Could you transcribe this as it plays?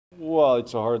Well,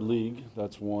 it's a hard league.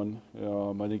 That's one.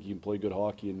 I think you can play good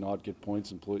hockey and not get points,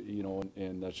 and play,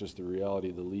 and that's just the reality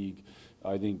of the league.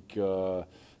 I think, I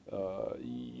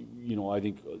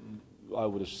think I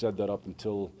would have said that up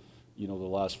until, the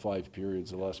last 5 periods.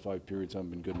 The last 5 periods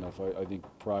haven't been good enough. I think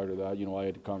prior to that, I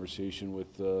had a conversation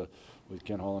with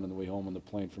Ken Holland on the way home on the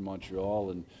plane from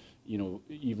Montreal, and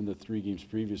even the 3 games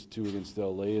previous, 2 against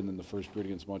LA and then the first period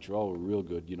against Montreal were real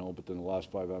good, but then the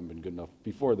last 5 haven't been good enough.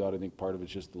 Before that, I think part of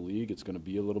it's just the league. It's going to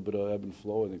be a little bit of ebb and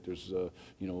flow. I think there's,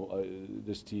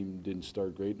 this team didn't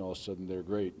start great and all of a sudden they're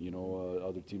great.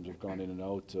 Other teams have gone in and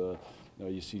out.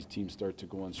 You see teams start to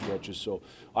go on stretches. So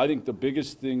I think the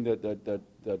biggest thing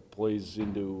that plays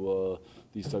into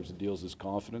these types of deals is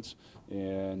confidence,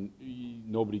 and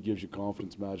nobody gives you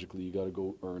confidence magically. You got to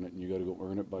go earn it, and you got to go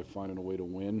earn it by finding a way to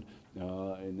win,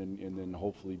 and then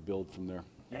hopefully build from there.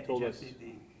 Jeff,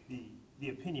 the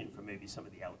opinion from maybe some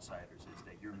of the outsiders is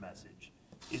that your message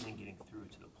isn't getting through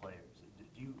to the players.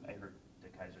 I heard the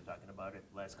Kaiser talking about it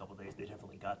the last couple of days. They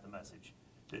definitely got the message.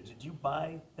 Did you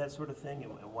buy that sort of thing,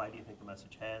 and why do you think the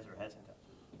message has or hasn't got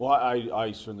through? Well,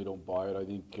 I certainly don't buy it. I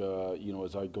think,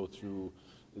 as I go through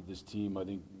this team, I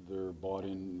think they're bought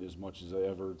in as much as I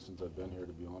ever since I've been here,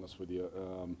 to be honest with you.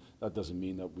 That doesn't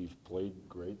mean that we've played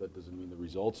great. That doesn't mean the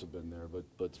results have been there.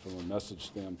 But from a message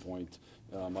standpoint,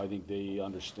 I think they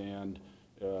understand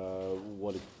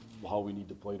how we need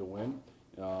to play to win.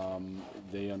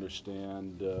 They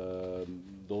understand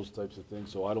those types of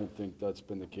things. So I don't think that's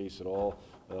been the case at all.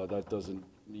 That doesn't,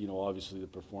 obviously the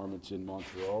performance in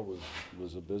Montreal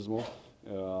was abysmal.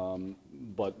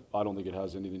 But I don't think it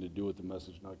has anything to do with the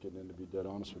message not getting in, to be dead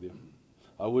honest with you.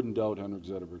 I wouldn't doubt Henrik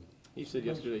Zetterberg. He said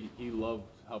yesterday he loved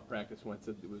how practice went,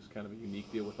 said it was kind of a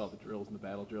unique deal with all the drills and the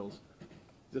battle drills.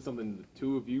 Is that something the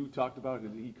two of you talked about?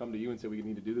 Did he come to you and say we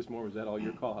need to do this more? Was that all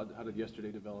your call? How did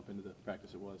yesterday develop into the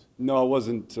practice it was? No, it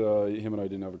wasn't. Him and I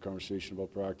didn't have a conversation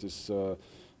about practice.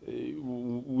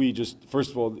 We just, first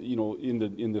of all,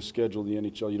 in the schedule, the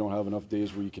NHL, you don't have enough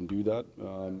days where you can do that.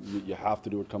 You have to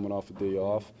do it coming off a day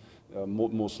off,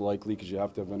 most likely, because you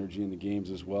have to have energy in the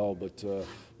games as well. But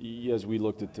as we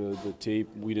looked at the tape,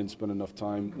 we didn't spend enough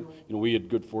time. We had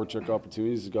good forecheck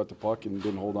opportunities, got the puck and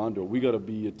didn't hold on to it. We got to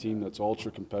be a team that's ultra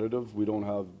competitive. We don't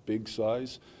have big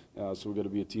size. So we've got to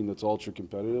be a team that's ultra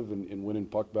competitive and winning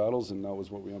puck battles, and that was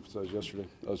what we emphasized yesterday.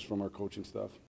 That was from our coaching staff.